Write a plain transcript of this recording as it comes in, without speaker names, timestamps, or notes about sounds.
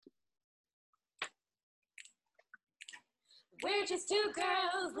We're just two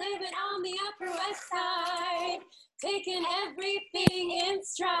girls living on the Upper West Side, taking everything in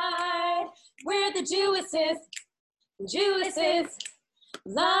stride. We're the Jewesses,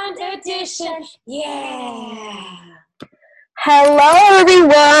 Blonde Edition, yeah. Hello,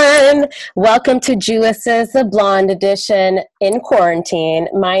 everyone. Welcome to Jewess's The Blonde Edition in quarantine.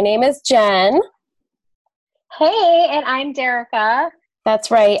 My name is Jen. Hey, and I'm Derica.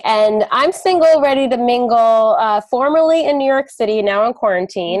 That's right. And I'm single, ready to mingle, formerly in New York City, now in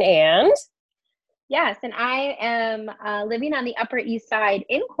quarantine. And? Yes, and I am living on the Upper East Side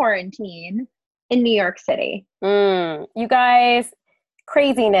in quarantine in New York City. You guys,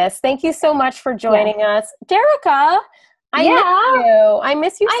 craziness. Thank you so much for joining us. Derica, I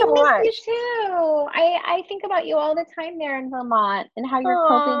miss you so much. I miss you too. I think about you all the time there in Vermont and how you're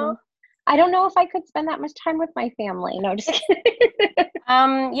coping. I don't know if I could spend that much time with my family. No, just kidding.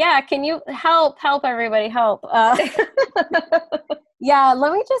 Yeah, can you help everybody help? Yeah,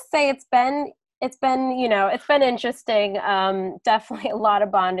 let me just say it's been interesting. Definitely a lot of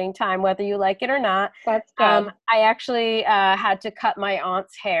bonding time, whether you like it or not. That's good. I actually had to cut my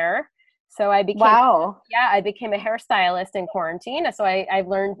aunt's hair. So I became I became a hairstylist in quarantine. So I've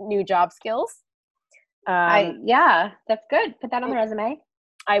learned new job skills. That's good. Put that on the resume.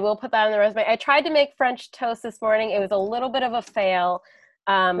 I will put that on the resume. I tried to make French toast this morning. It was a little bit of a fail,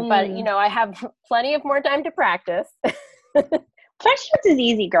 but I have plenty of more time to practice. French toast is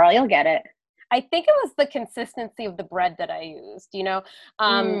easy, girl. You'll get it. I think it was the consistency of the bread that I used,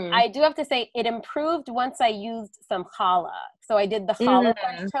 I do have to say it improved once I used some challah. So I did the challah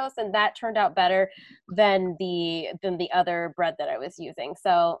French toast, and that turned out better than the other bread that I was using.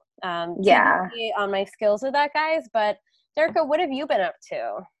 So TBC on my skills with that, guys. But Derica, what have you been up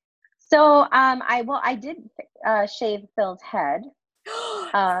to? So I did shave Phil's head.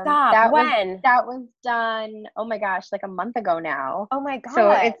 Stop. When? That was done, oh my gosh, like a month ago now. Oh my God.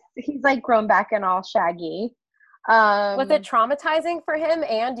 So he's like grown back and all shaggy. Was it traumatizing for him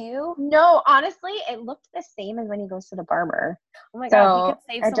and you? No, honestly, it looked the same as when he goes to the barber. Oh my God,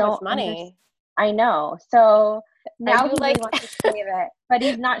 he could save so much money. I know. So now he really wants to shave it, but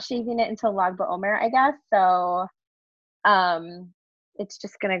he's not shaving it until Lag BaOmer, I guess. So it's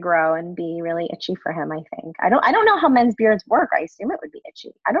just gonna grow and be really itchy for him, I think. I don't know how men's beards work. I assume it would be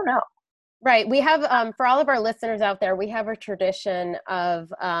itchy. I don't know. Right. We have for all of our listeners out there, we have a tradition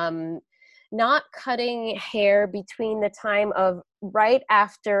of not cutting hair between the time of right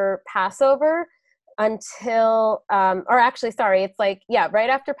after Passover until it's like right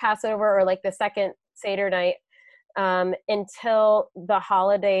after Passover or like the second Seder night until the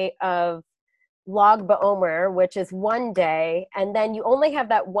holiday of Lag BaOmer, which is one day, and then you only have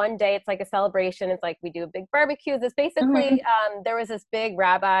that one day. It's like a celebration. It's like we do a big barbecue. It's basically there was this big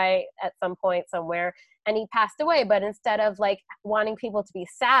rabbi at some point somewhere, and he passed away, but instead of like wanting people to be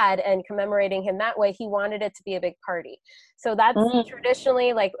sad and commemorating him that way, he wanted it to be a big party. So that's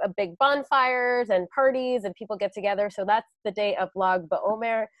traditionally like a big bonfires and parties and people get together. So that's the day of Lag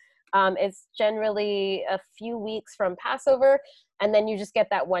BaOmer. It's generally a few weeks from Passover, and then you just get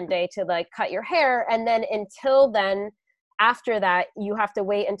that one day to like cut your hair. And then until then, after that, you have to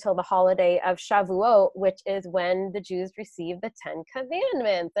wait until the holiday of Shavuot, which is when the Jews receive the 10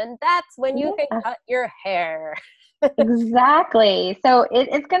 Commandments. And that's when you can cut your hair. Exactly. So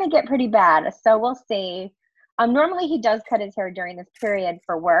it's going to get pretty bad. So we'll see. Normally he does cut his hair during this period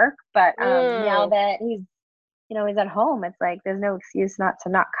for work, but now that he's at home, it's like there's no excuse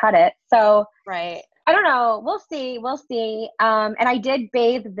not cut it. So right. I don't know. We'll see. And I did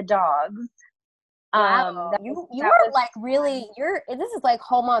bathe the dogs. Wow. You were like really, this is like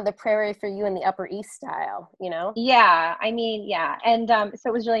home on the prairie for you in the Upper East style, Yeah. I mean, yeah. And so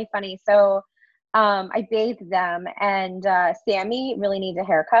it was really funny. So I bathed them, and Sammy really needs a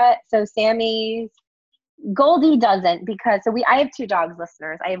haircut. So Goldie doesn't, because I have two dogs,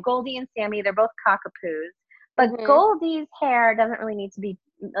 listeners. I have Goldie and Sammy. They're both cockapoos. But Goldie's hair doesn't really need to be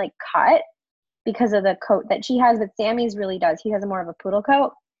like cut because of the coat that she has, but Sammy's really does. He has more of a poodle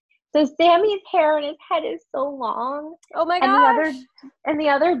coat. So Sammy's hair and his head is so long. Oh my gosh. And the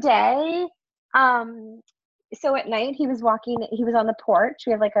other day, so at night he was on the porch.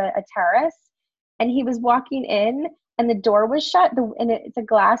 We have like a terrace, and he was walking in, and the door was shut, and it's a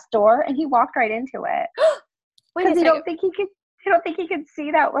glass door, and he walked right into it. Because I don't think he could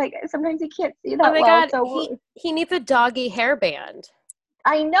see that. Like sometimes he can't see that. Oh my God! So he needs a doggy hairband.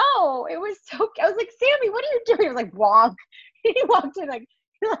 I know. It was so. I was like, Sammy, what are you doing? He was like, walk. He walked in like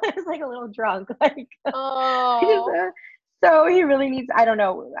he was like a little drunk. Like, So he really needs, I don't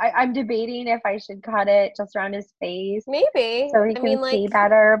know. I'm debating if I should cut it just around his face Maybe. so he I can mean, like, see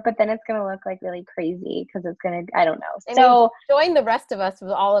better, but then it's going to look like really crazy because it's going to, I don't know. I mean, So join the rest of us with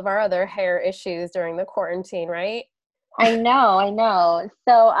all of our other hair issues during the quarantine, right? I know, I know.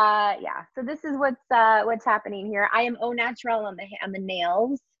 So yeah. So this is what's happening here. I am au naturel on the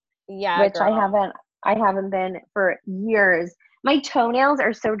nails, Yeah, which girl. I haven't been for years. My toenails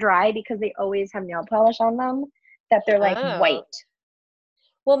are so dry because they always have nail polish on them that they're like Oh. white.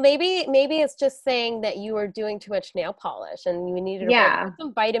 Well, maybe it's just saying that you were doing too much nail polish and you needed a break. Yeah. Put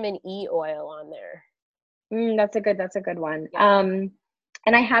some vitamin E oil on there. That's a good one. Yeah.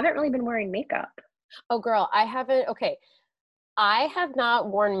 And I haven't really been wearing makeup. Oh, girl, I haven't. Okay. I have not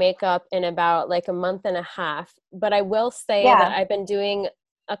worn makeup in about like a month and a half, but I will say that Yeah. I've been doing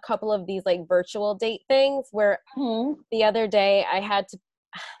a couple of these like virtual date things where Hmm. the other day I had to,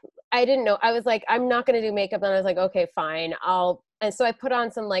 I didn't know. I was like, I'm not going to do makeup. And I was like, okay, fine. And so I put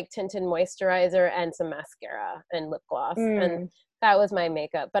on some like tinted moisturizer and some mascara and lip gloss. And Mm. that was my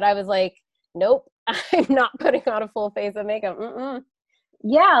makeup. But I was like, nope, I'm not putting on a full face of makeup. Mm-mm.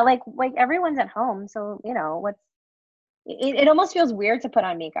 Yeah, like everyone's at home, so it almost feels weird to put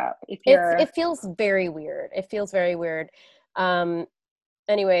on makeup if you're It feels very weird. It feels very weird. Um,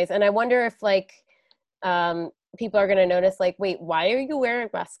 anyways, and I wonder if like people are gonna notice like, wait, why are you wearing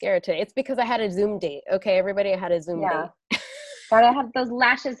mascara today? It's because I had a Zoom date. Okay, everybody, I had a Zoom yeah. date. Gotta have those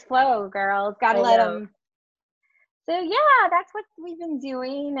lashes flow, girls. Gotta I let know. them. So yeah, that's what we've been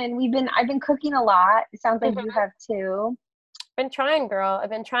doing, and I've been cooking a lot. It sounds like you Mhm. have too. Been trying, girl. I've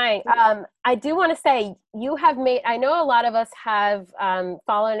been trying. I do want to say you have made. I know a lot of us have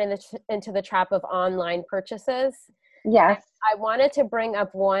fallen into the trap of online purchases. Yes. I wanted to bring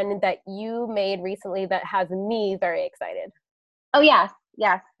up one that you made recently that has me very excited. Oh yes,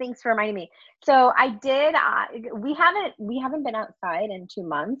 yes. Thanks for reminding me. So I did. We haven't been outside in 2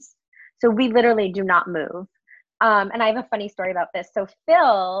 months, so we literally do not move. And I have a funny story about this. So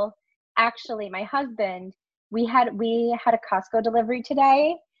Phil, actually, my husband, we had a Costco delivery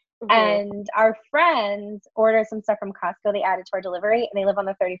today, Hmm. and our friends ordered some stuff from Costco. They added to our delivery, and they live on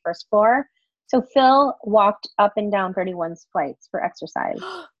the 31st floor. So Phil walked up and down 31 flights for exercise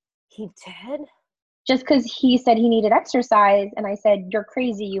He did? just because he said he needed exercise. And I said, "You're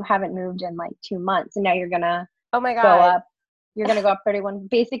crazy. You haven't moved in like 2 months. And now Oh my go God. up, you're going to go up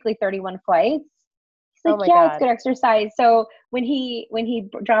basically 31 flights." He's Oh like, my "Yeah, it's God. good exercise." So when he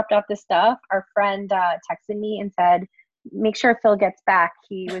dropped off the stuff, our friend texted me and said, "Make sure Phil gets back.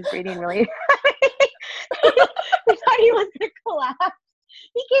 He was breathing really." We thought he was going to collapse.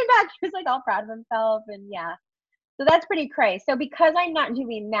 He came back. He was like all proud of himself. And yeah, so that's pretty crazy. So because I'm not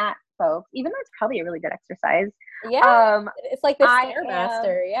doing that, folks, even though it's probably a really good exercise, Yeah. um, It's like the I am,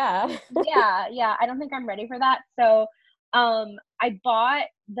 Stairmaster. Yeah. yeah, I don't think I'm ready for that. So, I bought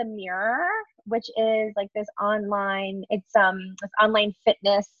the mirror, which is like this online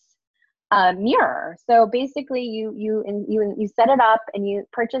fitness mirror. So basically, you set it up and you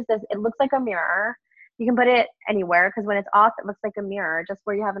purchase this. It looks like a mirror. You can put it anywhere because when it's off, it looks like a mirror, just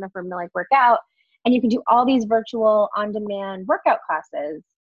where you have enough room to like work out. And you can do all these virtual on-demand workout classes.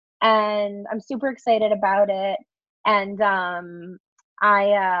 And I'm super excited about it. And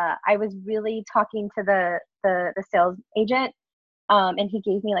I was really talking to the sales agent, and he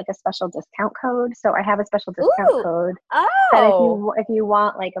gave me like a special discount code. So I have a special discount Ooh. code that Oh. if you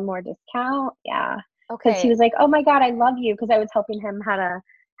want like a more discount, yeah. Because he Okay. was like, "Oh my God, I love you," because I was helping him how to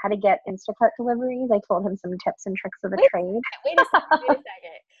get Instacart deliveries. I told him some tips and tricks of the Wait a trade. second. Wait a second. Wait a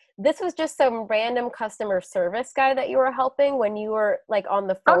second. This was just some random customer service guy that you were helping when you were like on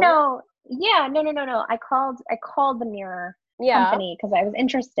the Oh phone? no, yeah, no. I called the mirror Yeah. company because I was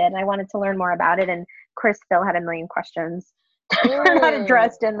interested and I wanted to learn more about it. And of course, Phil had a million questions that were not Mm.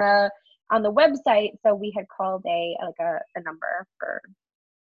 addressed on the website. So we had called a number for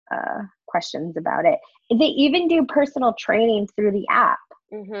questions about it. They even do personal training through the app.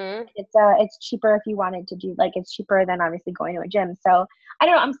 Mm-hmm. It's cheaper if you wanted to do, like, it's cheaper than obviously going to a gym. So I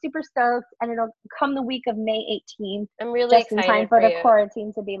don't know, I'm super stoked, and it'll come the week of May 18th, I'm really just in time excited for for the you.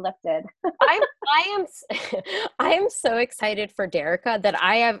 quarantine to be lifted. I am so excited for Derica that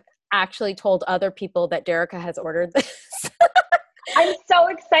I have actually told other people that Derica has ordered this. I'm so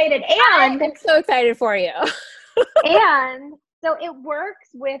excited. I am so excited for you. And so it works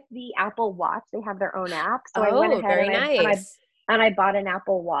with the Apple Watch. They have their own app. So I went Oh, ahead very and nice. I bought an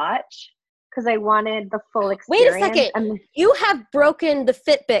Apple Watch because I wanted the full Wait a experience. second. And You have broken the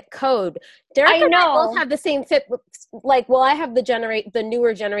Fitbit code. Derek I and I both know. have the same Fit. Like, well, I have the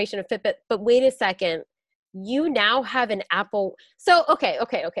newer generation of Fitbit. But wait a second. You now have an Apple. So okay.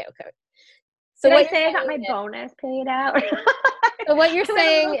 So Did I what you're say I got saying my is, bonus paid out? so what you're I went a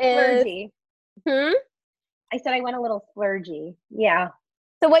saying little is, splurgy. hmm? I said I went a little splurgy. Yeah.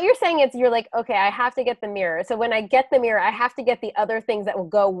 So what you're saying is you're like, okay, I have to get the mirror. So when I get the mirror, I have to get the other things that will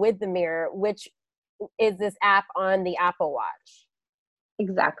go with the mirror, which is this app on the Apple Watch.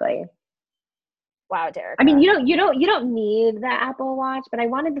 Exactly. Wow, I mean, Derica. you don't need the Apple Watch, but I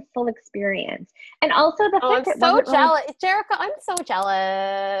wanted the full experience. And also the Oh, I'm Fitbit so wasn't really. jealous. Jerica, I'm so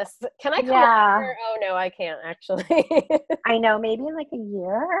jealous. Can I come Yeah, over? Oh no, I can't actually. I know. Maybe in like a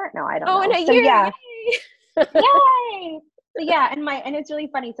year. No, I don't Oh, in know. a So year, yeah, yay! yay! So yeah, and it's really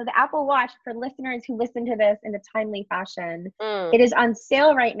funny. So the Apple Watch for listeners who listen to this in a timely fashion, Mm. it is on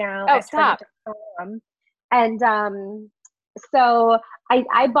sale right now Oh, at stop. Target.com. And so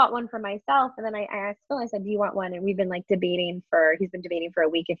I bought one for myself, and then I asked Phil. I said, "Do you want one?" And we've been like debating for. He's been debating for a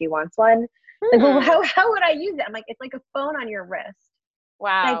week if he wants one. Like, well, Hmm. how would I use it? I'm like, it's like a phone on your wrist.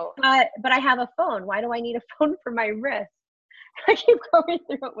 And Wow. I thought, but I have a phone. Why do I need a phone for my wrist? I keep going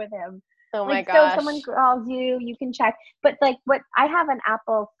through it with him. Oh my Like, so if someone gosh. calls you, you can check. But like, what I have an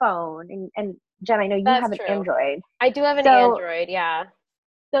Apple phone, and Jen, I know you That's have an true. Android. I do have an So, Android. Yeah,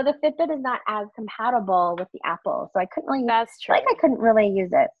 so the Fitbit is not as compatible with the Apple. So I couldn't really, that's like, I true. couldn't really use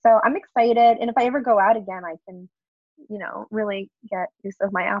it. So I'm excited, and if I ever go out again, I can, really get use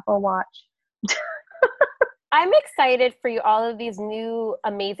of my Apple Watch. I'm excited for you, all of these new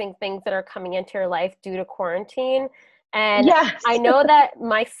amazing things that are coming into your life due to quarantine. And Yes. I know that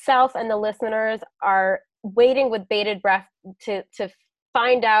myself and the listeners are waiting with bated breath to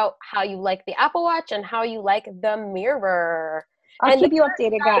find out how you like the Apple Watch and how you like the mirror. I'll And the keep you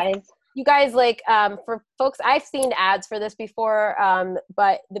updated, guys, guys. you guys like for folks, I've seen ads for this before,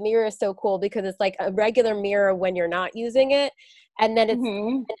 but the mirror is so cool because it's like a regular mirror when you're not using it, and then it's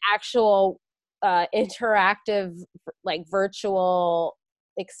Hmm. an actual interactive, like virtual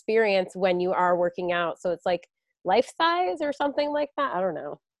experience when you are working out. So it's like life size or something like that. I don't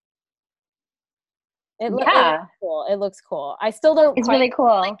know. It looks Yeah, cool. It looks cool. I still don't it's quite really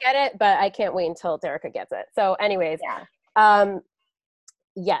cool. get it, but I can't wait until Derica gets it. So, anyways, Yeah. um,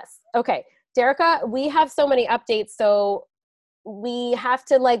 yes. Okay, Derica, we have so many updates, so we have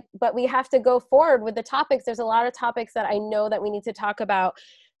to but we have to go forward with the topics. There's a lot of topics that I know that we need to talk about.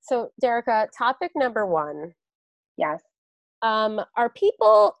 So, Derica, topic number one. Yes. Are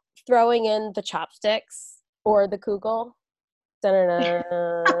people throwing in the chopsticks or the kugel?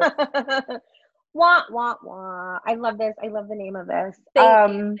 Da-da-da. Wah, wah, wah. I love this. I love the name of this.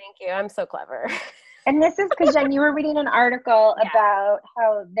 Thank you. Thank you. I'm so clever. And this is because Jen, you were reading an article Yeah. about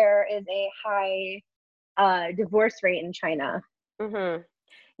how there is a high divorce rate in China Mm-hmm.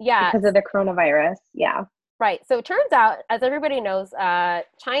 Yeah. because of the coronavirus. Yeah. Right. So it turns out, as everybody knows,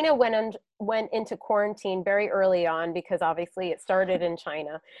 China went into quarantine very early on because obviously it started in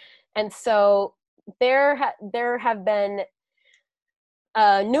China, and so there have been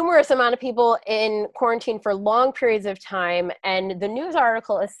numerous amount of people in quarantine for long periods of time. And the news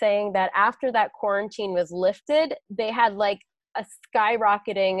article is saying that after that quarantine was lifted, they had like a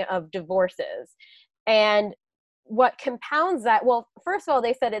skyrocketing of divorces. And what compounds that, well, first of all,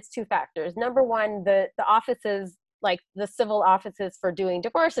 they said it's two factors. Number one, the offices, like the civil offices for doing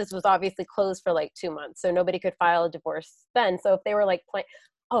divorces, was obviously closed for like 2 months, so nobody could file a divorce then. So if they were like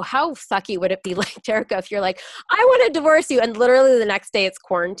oh, how sucky would it be, like, Jerica, if you're like, I want to divorce you, and literally the next day it's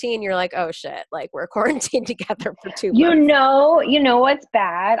quarantine, you're like, oh shit, like we're quarantined together for 2 months. You know what's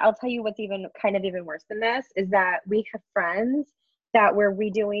bad? I'll tell you what's even worse than this is that we have friends that were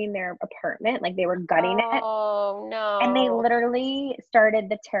redoing their apartment, like they were gutting it. Oh And they no. literally started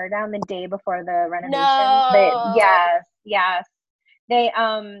the tear down the day before the renovations. But No. yes, yes.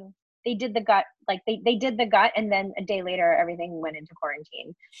 They did the gut, like they did the gut, and then a day later everything went into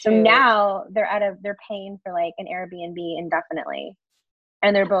quarantine. So Shoot. now they're paying for like an Airbnb indefinitely,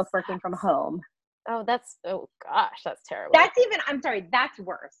 and they're That both working from sucks. home. Oh gosh, that's terrible. I'm sorry, that's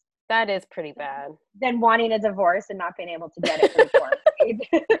worse That is pretty bad. than wanting a divorce and not being able to get it for the quarantine.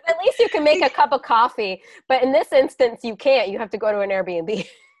 At least you can make a cup of coffee, but in this instance you can't. You have to go to an Airbnb.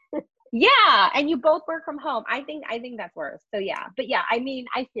 Yeah, and you both work from home. I think that's worse. So yeah, but yeah, I mean,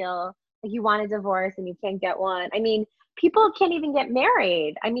 I feel like you want a divorce and you can't get one. I mean, people can't even get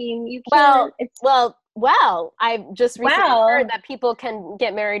married. I mean, you Well, can't. It's I just recently heard well, that people can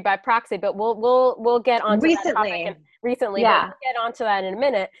get married by proxy, but we'll get onto that topic recently. recently, but Yeah. we'll get onto that in a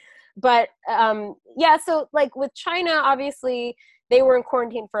minute. But yeah, so like with China, obviously they were in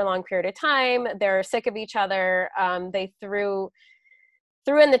quarantine for a long period of time. They're sick of each other. They threw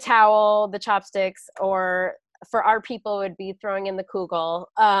in the towel, the chopsticks, or for our people would be throwing in the kugel.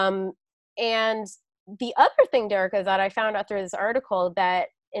 And the other thing, Derek, is that I found out through this article that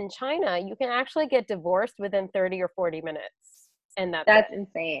in China, you can actually get divorced within 30 or 40 minutes. And That's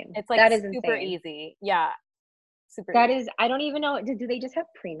insane. it's like That is super insane. easy. Yeah. Super That easy. is, I don't even know. Do they just have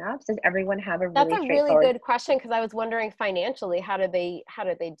prenups? Does everyone have a That's really a really straightforward? good question because I was wondering financially how did they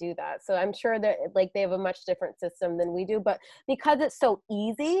do that? So I'm sure that like they have a much different system than we do, but because it's so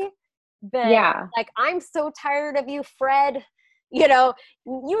easy, then Yeah. like I'm so tired of you, Fred. You know,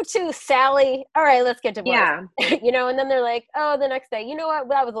 you too, Sally. All right, let's get divorced. Yeah. You know, and then they're like, oh, the next day, you know what?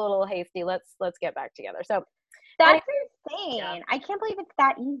 That was a little hasty. Let's get back together. So, anyway, That's yeah. insane. I can't believe it's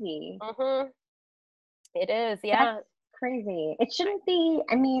that easy. It is, That's yeah. crazy. It shouldn't be.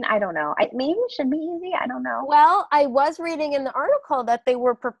 I mean, I don't know. Maybe it should be easy. I don't know. Well, I was reading in the article that they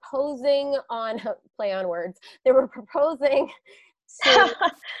were proposing on play on words. They were proposing to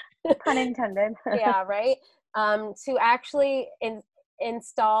Pun intended. yeah, right. To actually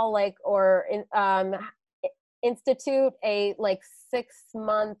install like or institute a like 6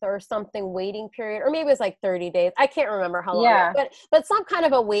 month or something waiting period, or maybe it was like 30 days. I can't remember how long, Yeah. but some kind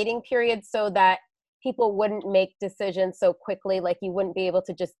of a waiting period so that people wouldn't make decisions so quickly. Like you wouldn't be able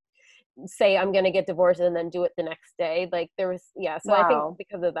to just say I'm going to get divorced and then do it the next day. Like there was, yeah. So I think Wow.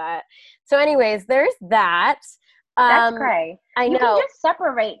 because of that. So, anyways, there's that. That's Um, great. I You can know, just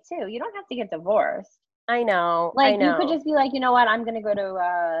separate too. You don't have to get divorced. I know, I Like you could know. just be like, you know what, I'm gonna go to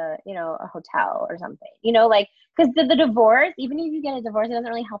a hotel or something. Like because the divorce, even if you get a divorce, it doesn't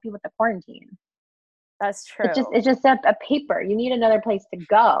really help you with the quarantine. That's It's just true. it's just a paper. You need another place to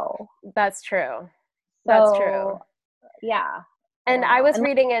go. That's true. That's true. So yeah, I And don't I know. was Unless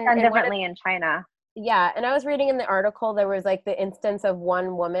reading it's done in one of differently in China. yeah, and I was reading in the article there was like the instance of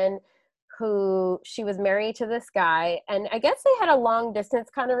one woman who she was married to this guy, and I guess they had a long distance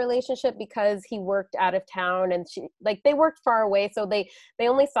kind of relationship because he worked out of town and she like they worked far away, so they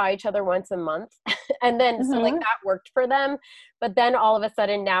only saw each other once a month. And then so like Hmm. that worked for them, but then all of a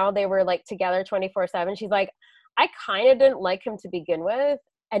sudden now they were like together 24/7. She's like, I kind of didn't like him to begin with,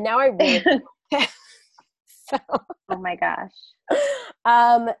 and now I really do. So Oh my gosh.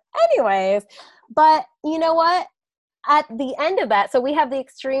 um anyways, but you know what, at the end of that, so we have the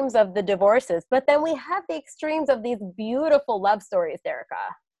extremes of the divorces, but then we have the extremes of these beautiful love stories,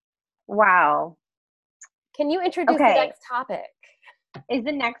 Derica. Wow. Can you introduce the Okay. next topic? Is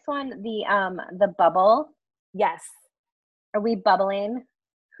the next one the bubble? Yes, Are we bubbling?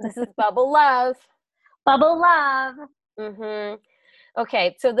 this is bubble love. Bubble love. Hmm.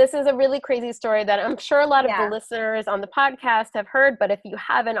 Okay, so this is a really crazy story that I'm sure a lot of the Yeah. listeners on the podcast have heard, but if you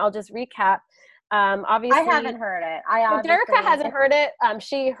haven't, I'll just recap. I Obviously, haven't heard it. I so Derica obviously hasn't heard it.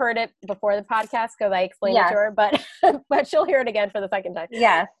 She heard it before the podcast because I explained it to yes. her, but but she'll hear it again for the second time.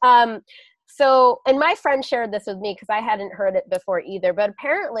 Yes. So, and my friend shared this with me because I hadn't heard it before either. But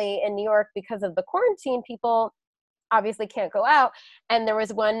apparently in New York, because of the quarantine, people obviously can't go out. And there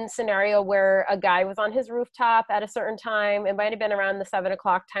was one scenario where a guy was on his rooftop at a certain time. It might have been around the 7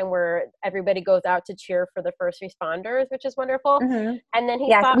 o'clock time where everybody goes out to cheer for the first responders, which is wonderful. Hmm. And then he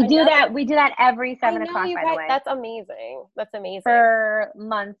Yes, saw we do another. that. We do that every I 7 o'clock, know, you by the guys. way. That's amazing. That's amazing. For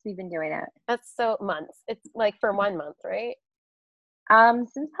months we've been doing it. That's so months. It's like for 1 month, right?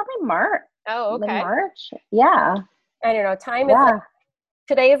 Since probably March. Oh, okay. Mid-March. Yeah. I don't know. Time is like Yeah.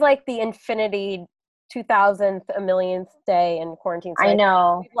 today is like the infinity 2000th a millionth day in quarantine. So I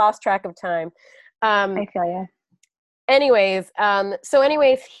know. we've lost track of time. Um, I feel you. anyways,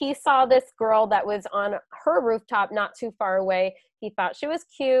 he saw this girl that was on her rooftop not too far away. He thought she was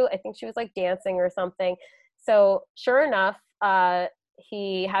cute. I think she was like dancing or something. So sure enough,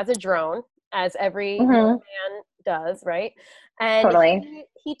 he has a drone, as every young Hmm. man does, right? And Totally.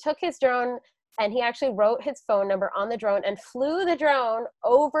 he took his drone and he actually wrote his phone number on the drone and flew the drone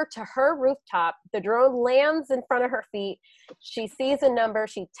over to her rooftop. The drone lands in front of her feet. She sees a number,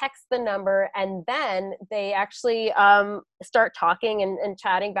 she texts the number, and then they actually start talking and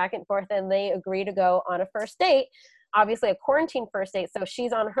chatting back and forth, and they agree to go on a first date. Obviously a quarantine first date. So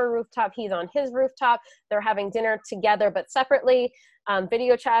she's on her rooftop, he's on his rooftop. They're having dinner together, but separately,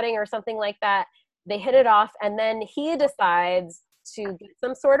 video chatting or something like that. They hit it off, and then he decides to get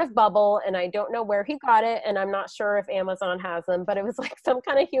some sort of bubble, and I don't know where he got it, and I'm not sure if Amazon has them, but it was like some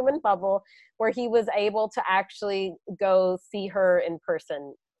kind of human bubble where he was able to actually go see her in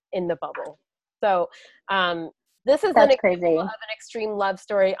person in the bubble. So this is an That's example crazy. of an extreme love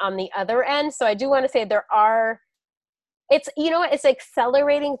story on the other end. So I do want to say it's, it's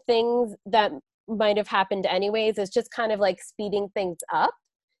accelerating things that might have happened anyways. It's just kind of like speeding things up.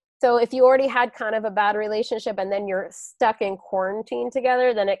 So if you already had kind of a bad relationship and then you're stuck in quarantine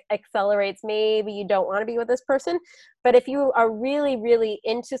together, then it accelerates. Maybe you don't want to be with this person. But if you are really, really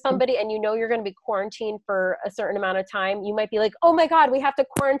into somebody and you know you're going to be quarantined for a certain amount of time, you might be like, oh my God, we have to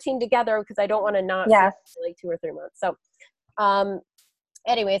quarantine together because I don't want to not see you Yes. for like 2 or 3 months. So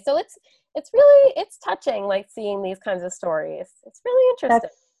anyway, so it's touching, like seeing these kinds of stories. It's really interesting.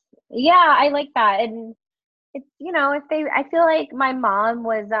 Yeah, I like that. And it's, if they, I feel like my mom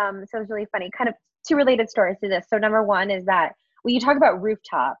was, so it was really funny, kind of two related stories to this. So number one is that when you talk about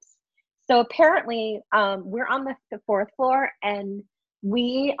rooftops, so apparently, we're on the fourth floor and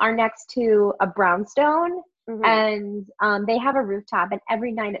we are next to a brownstone, Mm-hmm. and they have a rooftop, and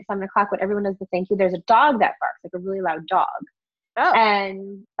every night at 7 o'clock when everyone does the thank you, there's a dog that barks, like a really loud dog. Oh,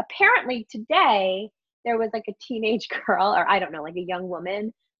 And apparently today there was like a teenage girl, or I don't know, like a young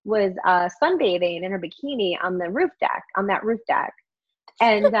woman was sunbathing in her bikini on the roof deck, on that roof deck.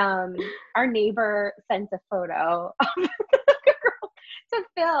 And our neighbor sent a photo of the girl to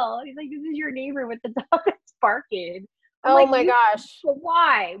Phil. He's like, this is your neighbor with the dog that's barking. I'm oh like, my gosh.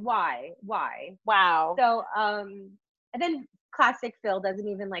 why? Wow. So, and then classic Phil doesn't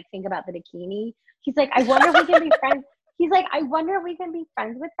even like think about the bikini. He's like, I wonder if we can be friends. He's like, I wonder if we can be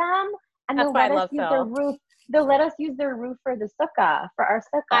friends with them, and That's they'll why I let us love use their Phil. roof. They'll let us use their roof for the sukkah, for our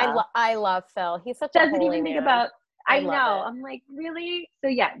sukkah. I love Phil. He's such a Doesn't holy even think man. about, I I love know. it. I'm like, really? So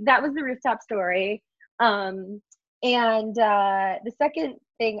yeah, that was the rooftop story. Um, and the second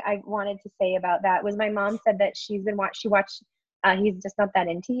thing I wanted to say about that was my mom said that she watched He's Just Not That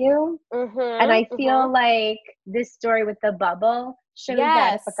Into You. And I Mm-hmm. Mm-hmm. feel like this story with the bubble shows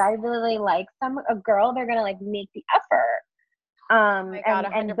that if a Yes. guy really likes a girl, they're gonna like make the effort, Oh my God,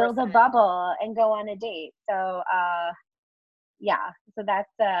 and 100%. build a bubble and go on a date. So yeah, so that's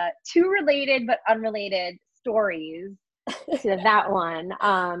two related but unrelated stories to that one.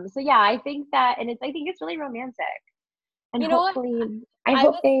 So yeah, I think that, and I think it's really romantic, and You know what? hopefully, I I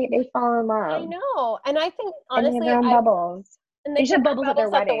hope was they fall in I love know. And I think and they have their honestly, own I bubbles. and they They should can have burn bubbles at their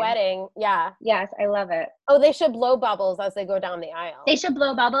bubbles at the wedding. wedding. Yeah. Yes, I love it. Oh, they should blow bubbles as they go down the They aisle. should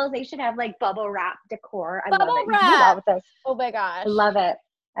blow bubbles. They should have like bubble wrap decor. I love Bubble it. You can do a lot wrap. with this. Oh my I gosh. love it.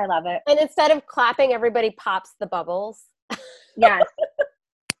 I love it. And instead of clapping, everybody pops the bubbles. Yes.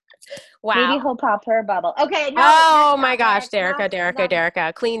 Wow. Maybe he'll pop her a bubble. Okay, no, next Oh my gosh, topic. Enough, enough.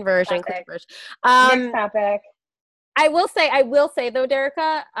 Derica. Clean version, clean Topic. version. Next Um, topic. I will say though,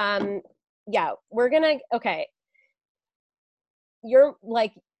 Derica, yeah, we're gonna, okay. You're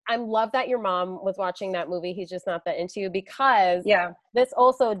like, I love that your mom was watching that movie, He's Just Not That Into You, because Yeah. this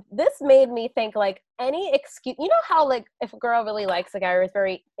made me think like any excuse, you know how like if a girl really likes a guy or is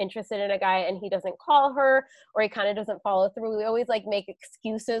very interested in a guy and he doesn't call her or he kind of doesn't follow through, we always like make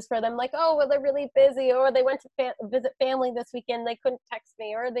excuses for them, like, oh well, they're really busy, or they went to visit family this weekend, they couldn't text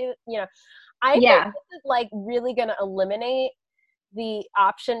me, or they, I think Yeah. this is like really going to eliminate the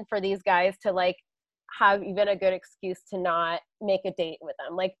option for these guys to like have even a good excuse to not make a date with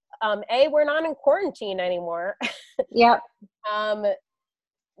them. Like, we're not in quarantine anymore. Yep. um,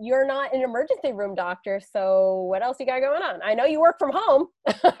 you're not an emergency room doctor, so what else you got going on? I know you work from home.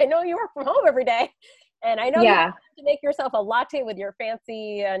 I know you work from home every day, and I know you Yeah. have to make yourself a latte with your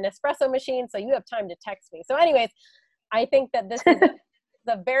fancy Nespresso machine, so you have time to text me. So, anyways, I think that this is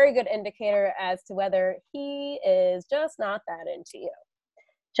a very good indicator as to whether he is just not that into you.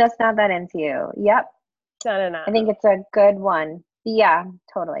 Just Not That Into You. Yep. Da-na-na. I think it's a good one. Yeah,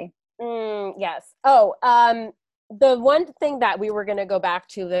 totally. Yes. Oh, the one thing that we were going to go back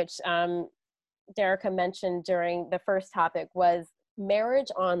to that Derica mentioned during the first topic was marriage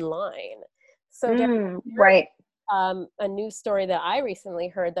online. So, Right. a news story that I recently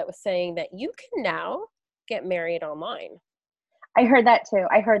heard that was saying that you can now get married online. I heard that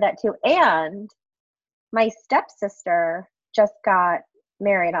too. And my stepsister just got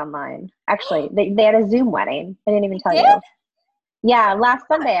married online. Actually, they had a Zoom wedding. I didn't even tell Did? you. Yeah, last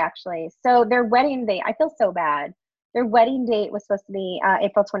Sunday actually. So their wedding date, I feel so bad. Their wedding date was supposed to be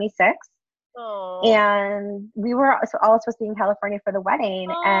April 26th. Oh, And we were all supposed to be in California for the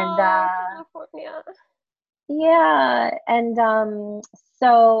wedding. And California. yeah, and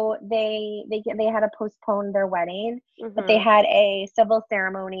so they had to postpone their wedding, but they Mm-hmm. had a civil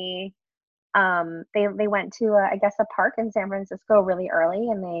ceremony. They went to I guess a park in San Francisco really early,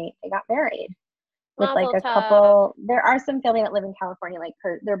 and they got married with like Mazel a tov. couple. There are some family that live in California, like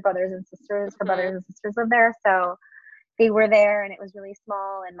their brothers and sisters. Her Mm-hmm. brothers and sisters live there, so they were there, and it was really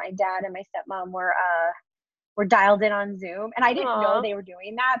small. And my dad and my stepmom were dialed in on Zoom, and I didn't know Aw. they were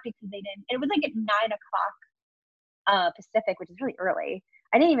doing that because they didn't. It was like at 9 o'clock Pacific, which is really early.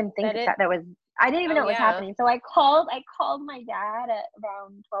 I didn't even think that was. I didn't even know it was happening. So I called my dad at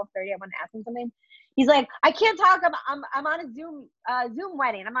around 12:30. I wanted to ask him something. He's like, I can't talk. I'm on a Zoom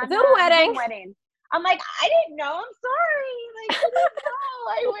wedding. I'm on Zoom wedding. Zoom wedding. I'm like, I didn't know. I'm sorry. Like, I didn't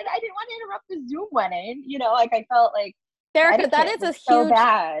know. I didn't want to interrupt the Zoom wedding. You know, like I felt like Erica, that is a so huge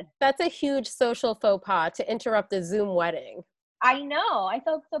bad. That's a huge social faux pas to interrupt a Zoom wedding. I know. I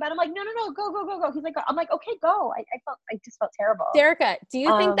felt so bad. I'm like, no, go. He's like, I'm like, okay, go. I just felt terrible. Derica, do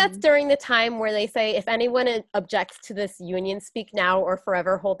you think that's during the time where they say, if anyone objects to this union, speak now or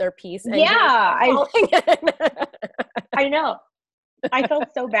forever hold their peace? And I know. I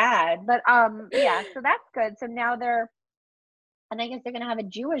felt so bad, but yeah, so that's good. So now I guess they're gonna have a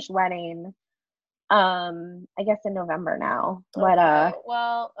Jewish wedding. I guess in November now. Okay.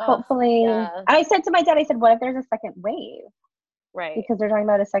 But hopefully, yeah. I said to my dad, I said, what if there's a second wave? Right. Because they're talking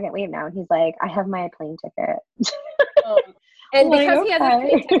about a second wave now, and he's like, I have my plane ticket. And because he has a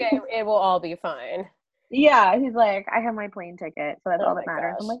plane ticket, it will all be fine. Yeah, he's like, I have my plane ticket, so that's all that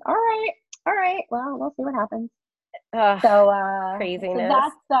matters. I'm like, all right, well, we'll see what happens. Craziness. So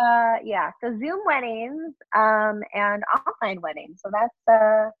that's so Zoom weddings and online weddings. So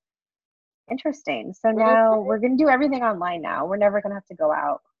that's interesting. So now we're gonna do everything online now. We're never gonna have to go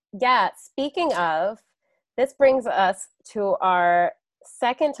out. Yeah, speaking of, this brings us to our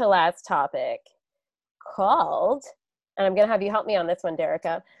second to last topic called, and I'm gonna have you help me on this one,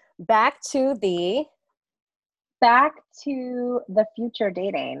 Derica, back to the future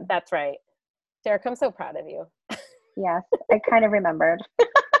dating. That's right. Derica, I'm so proud of you. Yes, I kind of remembered.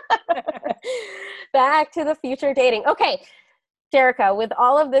 Back to the future dating. Okay, Derica, with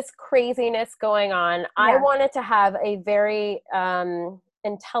all of this craziness going on, I wanted to have a very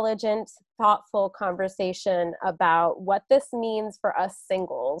intelligent, thoughtful conversation about what this means for us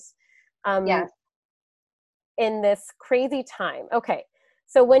singles in this crazy time. Okay,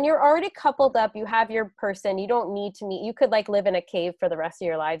 so when you're already coupled up, you have your person, you don't need to meet. You could like live in a cave for the rest of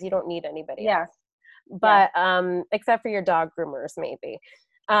your lives. You don't need anybody else. But except for your dog groomers, maybe.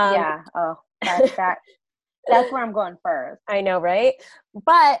 That's where I'm going first. I know, right?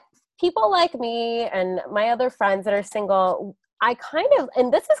 But people like me and my other friends that are single,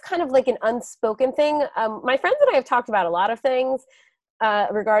 and this is kind of like an unspoken thing. My friends and I have talked about a lot of things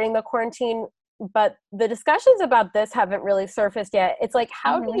regarding the quarantine, but the discussions about this haven't really surfaced yet. It's like,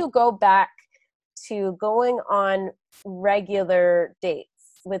 how do you go back to going on regular dates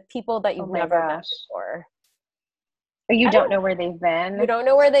with people that you've never met before? You don't know where they've been. You don't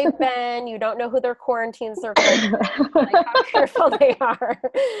know where they've been. You don't know who their quarantine circle is, like how careful they are.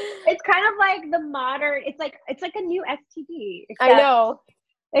 It's kind of like the modern, it's like a new STD. I know.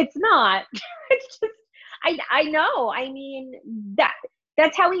 It's not. It's just, I know. I mean,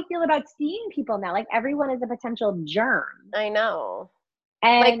 that's how we feel about seeing people now. Like everyone is a potential germ. I know.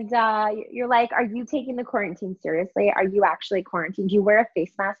 And you're like, are you taking the quarantine seriously? Are you actually quarantined? Do you wear a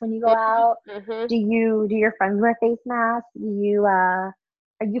face mask when you go out? Do your friends wear face masks?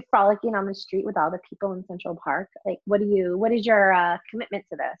 Are you frolicking on the street with all the people in Central Park? Like, what is your commitment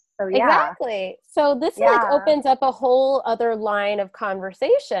to this? So exactly. So this like opens up a whole other line of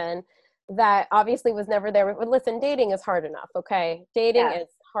conversation that obviously was never there. But listen, dating is hard enough. Okay, dating is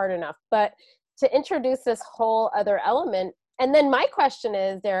hard enough, but to introduce this whole other element. And then my question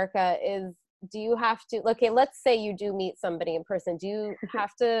is, Derica, do you have to, okay, let's say you do meet somebody in person. Do you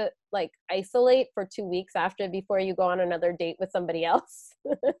have to like isolate for 2 weeks before you go on another date with somebody else?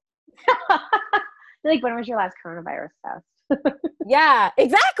 Like, when was your last coronavirus test? Yeah,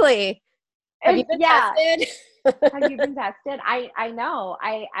 exactly. Have you been tested? Have you been tested? I know.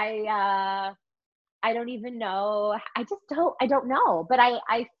 I don't even know. I don't know. But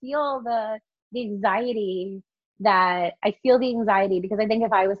I feel the anxiety because I think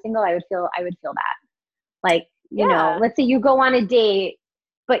if I was single, I would feel that. Like, you know, let's say you go on a date,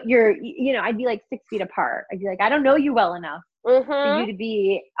 but I'd be like 6 feet apart. I'd be like, I don't know you well enough for you to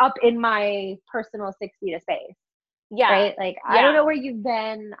be up in my personal 6 feet of space. Yeah. Right? Like, I don't know where you've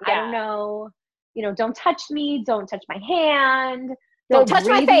been. I don't know, don't touch me. Don't touch my hand. Don't touch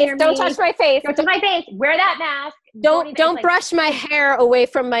my face. Don't touch my face. Don't touch my face. Wear that mask. Don't brush my hair away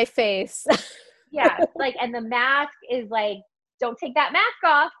from my face. Yeah, like, and the mask is like, don't take that mask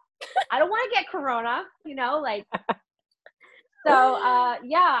off. I don't want to get corona, like. So,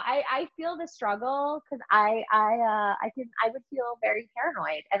 I feel the struggle because I would feel very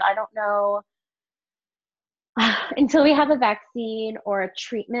paranoid, and I don't know until we have a vaccine or a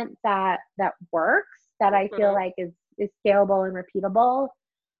treatment that works, that I feel like is scalable and repeatable.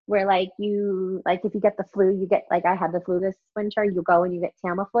 where like you like if you get the flu, you get like I had the flu this winter, you go and you get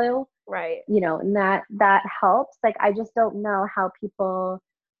Tamiflu, Right. and that helps. Like I just don't know how people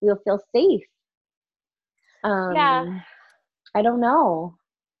will feel safe. Yeah. I don't know.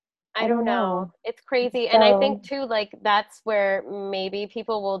 I don't know. know. It's crazy. And I think So too, like that's where maybe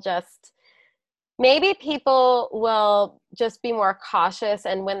people will just be more cautious,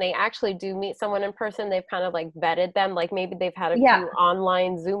 and when they actually do meet someone in person, they've kind of like vetted them, like maybe they've had a yeah, few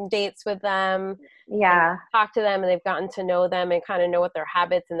online Zoom dates with them and yeah. talked to them and they've gotten to know them and kind of know what their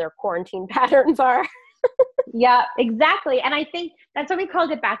habits and their quarantine patterns are. Yeah, exactly. And I think that's why we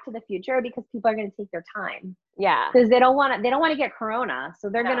called it Back to the Future, because people are going to take their time Yeah. because they don't want to get corona. So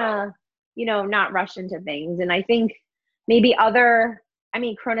they're going No. to, not rush into things. And I think maybe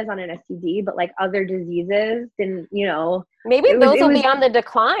corona's not an STD, but like other diseases didn't, Maybe it those will was, be on the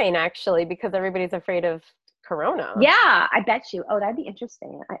decline actually because everybody's afraid of corona. yeah, I bet you. Oh, that'd be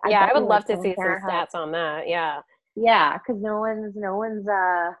interesting. I Yeah, bet I would you like love to Planned see some Parenthood. stats on that. Yeah. Yeah, because no one's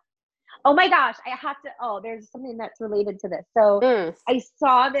oh my gosh, I have to there's something that's related to this. So Mm. I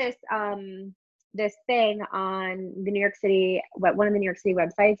saw this thing on the New York City one of the New York City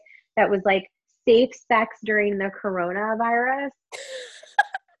websites that was like safe sex during the coronavirus.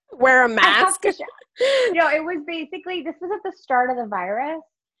 Wear a I have mask. to it was basically this was at the start of the virus,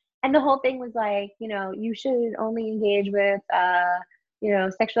 and the whole thing was like, you should only engage with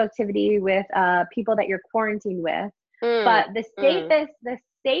sexual activity with people that you're quarantined with. Mm, But the mm.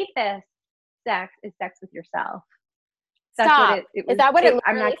 safest sex is sex with yourself. That's what Stop. it Is was. that what it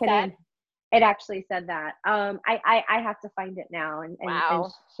I'm literally not said? kidding. It actually said that. I have to find it now and Wow.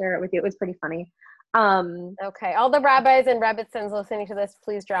 share it with you. It was pretty funny. Okay. All the rabbis and rebbitzins listening to this,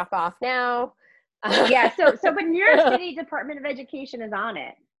 please drop off now. Yeah. But New York City Department of Education is on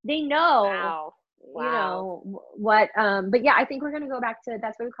it. They know, Wow. Wow. what. But yeah, I think we're gonna go back to.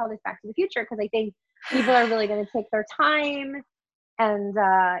 That's why we call this Back to the Future, because I think people are really gonna take their time, and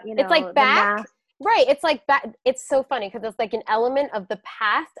It's like the back. mask. Right. It's like back. It's so funny because it's like an element of the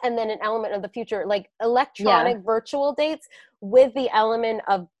past and then an element of the future, like Yeah. electronic virtual dates with the element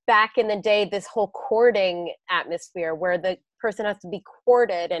of back in the day, this whole courting atmosphere where the person has to be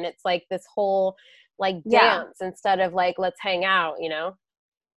courted and it's like this whole like Yeah. dance instead of like, let's hang out.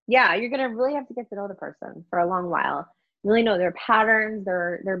 Yeah, you're gonna really have to get to know the person for a long while. Really know their patterns,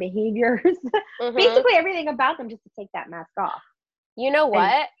 their behaviors, Mm-hmm. basically everything about them, just to take that mask off You know and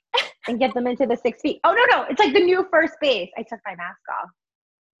what? get them into the 6 feet. Oh no, it's like the new first base. I took my mask off.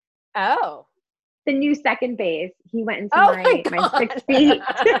 Oh. The new second base. He went into Oh my my 6 feet.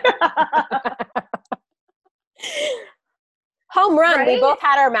 God. Home run. We Right? both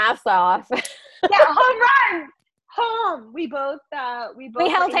had our masks off. Yeah, home run. Home. We We both were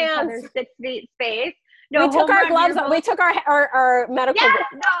held in each hands. other's 6 feet space. We No, took home our run. We gloves were off. We both. took our medical Yes.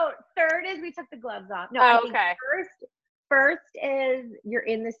 gloves. No. Third is we took the gloves off. No, I Oh, think okay. first is you're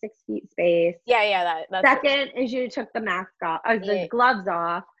in the 6 feet space. Yeah, that's Second is you took the mask off, the yeah, gloves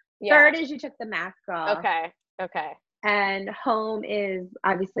off. yeah. Third is you took the mask off. Okay. And home is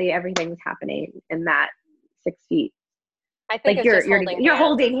obviously everything's happening in that 6 feet. I think Like it's just you're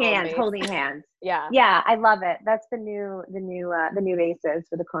holding hands. holding hands. Yeah. Yeah, I love it. That's the new bases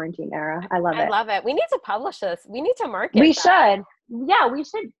for the quarantine era. I love I it. love it. We need to publish this. We need to market We that. should. Yeah, we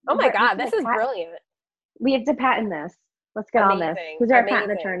should. Oh my We God, should this like is brilliant. we have to patent this. Let's get on this. Amazing. Who's our patent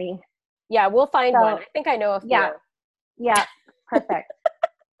Amazing. attorney? Yeah, we'll find one. So I think I know a yeah, few. yeah, perfect.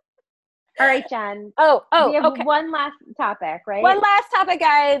 All right, Jen. Oh, We have okay. one last topic, right? One last topic,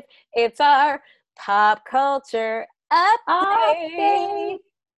 guys. It's our pop culture update. Update.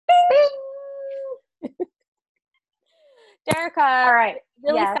 Bing. Derica, All right.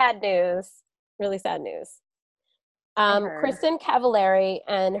 really Yes, sad news. Really sad news. I heard. Kristen Cavallari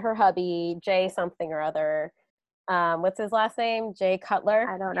and her hubby, Jay something or other. What's his last name? Jay Cutler?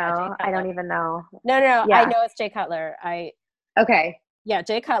 I don't Yeah, Jay know. I Cutler. don't even know. No. I Yeah. know it's Jay Cutler. Okay. Yeah,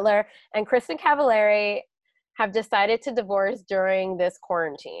 Jay Cutler and Kristen Cavallari have decided to divorce during this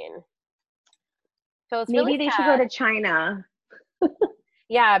quarantine. So it's really Maybe they should go sad. to China.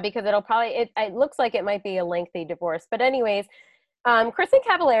 Yeah, because it looks like it might be a lengthy divorce. But anyways, Kristen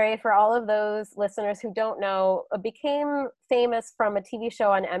Cavallari, for all of those listeners who don't know, became famous from a TV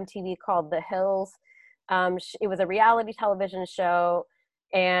show on MTV called The Hills. It was a reality television show,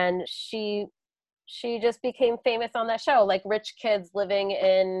 and she just became famous on that show, like rich kids living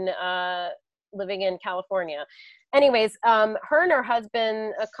in California. Anyways, her and her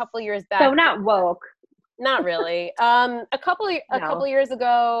husband a couple years back. So not woke. Not really. A couple No. years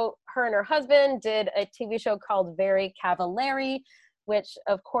ago, her and her husband did a TV show called Very Cavallari, which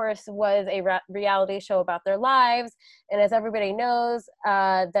of course was a reality show about their lives. And as everybody knows,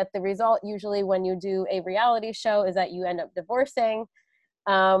 that the result usually when you do a reality show is that you end up divorcing.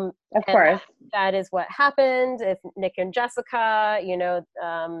 Of And course. that is what happened. It's Nick and Jessica,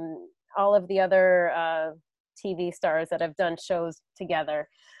 all of the other TV stars that have done shows together.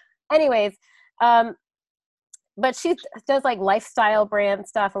 Anyways, but she does like lifestyle brand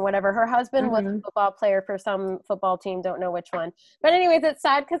stuff and whatever. Her husband was a football player for some football team, don't know which one. But anyways, it's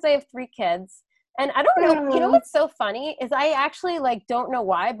sad because they have 3 kids. And I don't know, you know what's so funny is I actually like don't know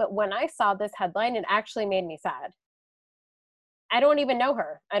why, but when I saw this headline, it actually made me sad. I don't even know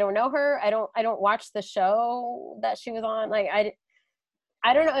her. I don't know her. I don't watch the show that she was on. Like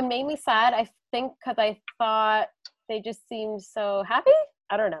I don't know. It made me sad. I think because I thought they just seemed so happy.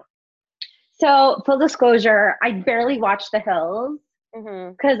 I don't know. So, full disclosure, I barely watched The Hills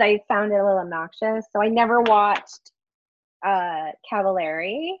Mm-hmm. because I found it a little obnoxious. So I never watched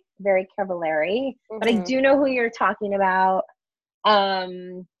Cavallari, very Cavallari, but I do know who you're talking about. I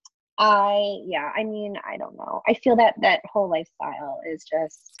mean, I don't know. I feel that whole lifestyle is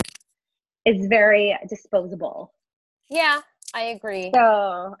just, it's very disposable. Yeah, I agree.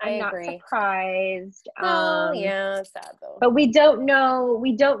 So I I'm not agree. surprised. No, yeah, it's sad though. But we don't know,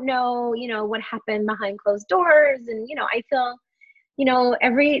 what happened behind closed doors. And, I feel,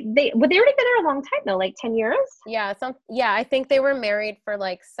 they were together a long time though, like 10 years. Yeah, I think they were married for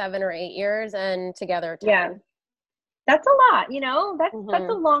like 7 or 8 years and together 10. Yeah. That's a lot, that's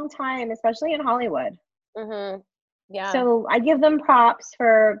a long time, especially in Hollywood. Yeah. So I give them props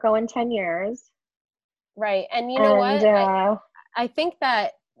for going 10 years. Right. And you know what? I think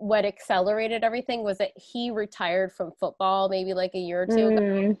that what accelerated everything was that he retired from football maybe like a year or 2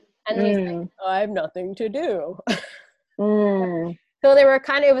 ago. And then he's like, I have nothing to do. So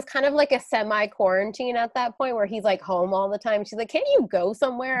it was kind of like a semi-quarantine at that point where he's like home all the time. She's like, can't you go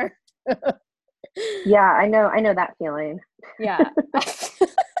somewhere? Yeah, I know that feeling. Yeah.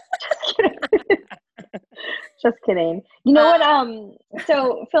 Just kidding. You know what?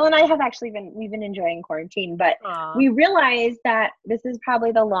 So Phil and I have actually we've been enjoying quarantine, but we realized that this is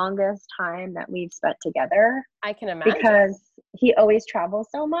probably the longest time that we've spent together. I can imagine. Because he always travels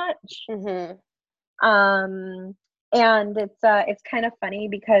so much. And it's kind of funny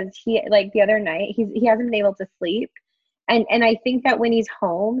because he, like the other night, he hasn't been able to sleep. And I think that when he's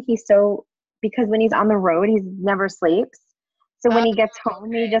home, because when he's on the road, he never sleeps. So when he gets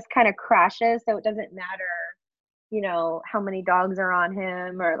home, he just kind of crashes. So it doesn't matter, how many dogs are on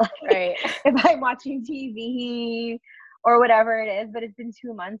him or like if I'm watching TV or whatever it is. But it's been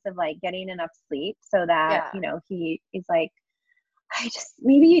 2 months of like getting enough sleep so that, he is like,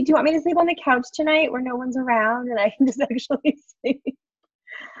 maybe do you want me to sleep on the couch tonight where no one's around and I can just actually sleep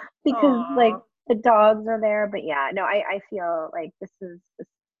because like the dogs are there. But yeah, no, I feel like this is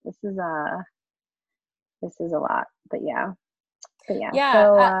a lot, but yeah. Yeah.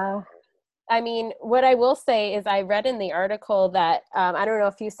 So, I mean, what I will say is I read in the article that, I don't know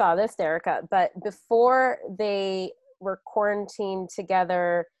if you saw this, Derica, but before they were quarantined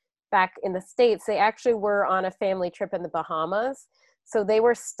together back in the States, they actually were on a family trip in the Bahamas. So they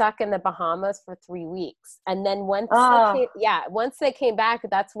were stuck in the Bahamas for 3 weeks. And then once they came back,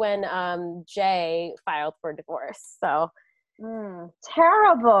 that's when Jay filed for divorce. So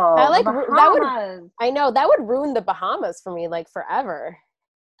terrible. That would ruin the Bahamas for me like forever.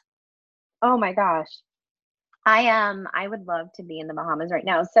 Oh my gosh. I would love to be in the Bahamas right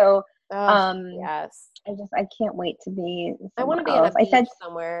now. So yes. I can't wait to be I want to be on a beach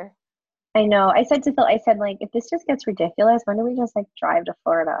somewhere. I know. I said to Phil, like, if this just gets ridiculous, when do we just like drive to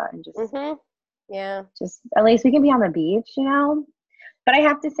Florida and just just at least we can be on the beach, But I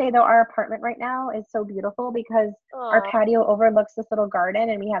have to say though, our apartment right now is so beautiful because our patio overlooks this little garden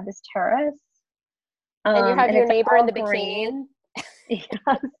and we have this terrace. And you have your neighbor in the bikini. Yes.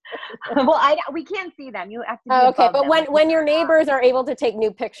 Well, we can't see them. You have to. Okay, but when your neighbors are able to take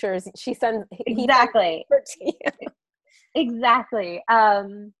new pictures, exactly. Exactly.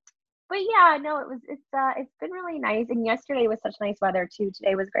 But yeah, no, it's been really nice. And yesterday was such nice weather too.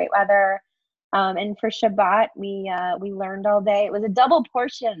 Today was great weather. And for Shabbat, we learned all day. It was a double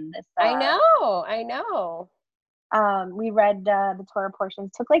portion this. I know. We read the Torah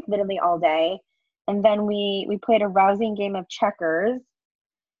portions. Took like literally all day. And then we played a rousing game of checkers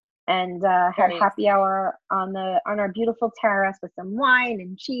and had happy hour on our beautiful terrace with some wine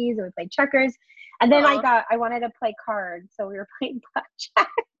and cheese, and we played checkers. And then I wanted to play cards, so we were playing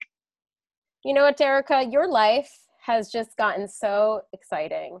blackjack. You know what, Derica? Your life has just gotten so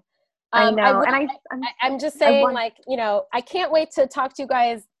exciting. I know. I'm just saying, I can't wait to talk to you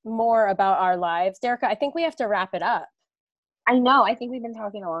guys more about our lives. Derica, I think we have to wrap it up. I know. I think we've been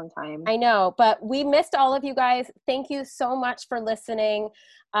talking a long time. I know, but we missed all of you guys. Thank you so much for listening.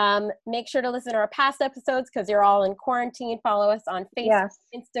 Make sure to listen to our past episodes because you're all in quarantine. Follow us on Facebook, Yes.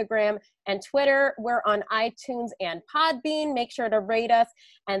 Instagram, and Twitter. We're on iTunes and Podbean. Make sure to rate us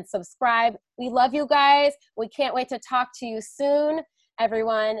and subscribe. We love you guys. We can't wait to talk to you soon,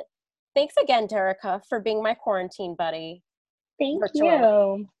 everyone. Thanks again, Derica, for being my quarantine buddy. Thank Virtually.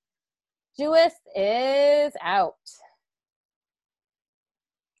 you. Jewess is out.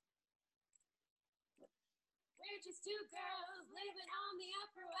 We're just two girls living on the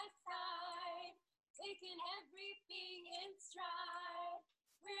Upper West Side, taking everything in stride.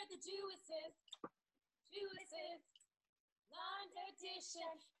 We're the Jewesses, Blonde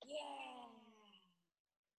Edition, yeah.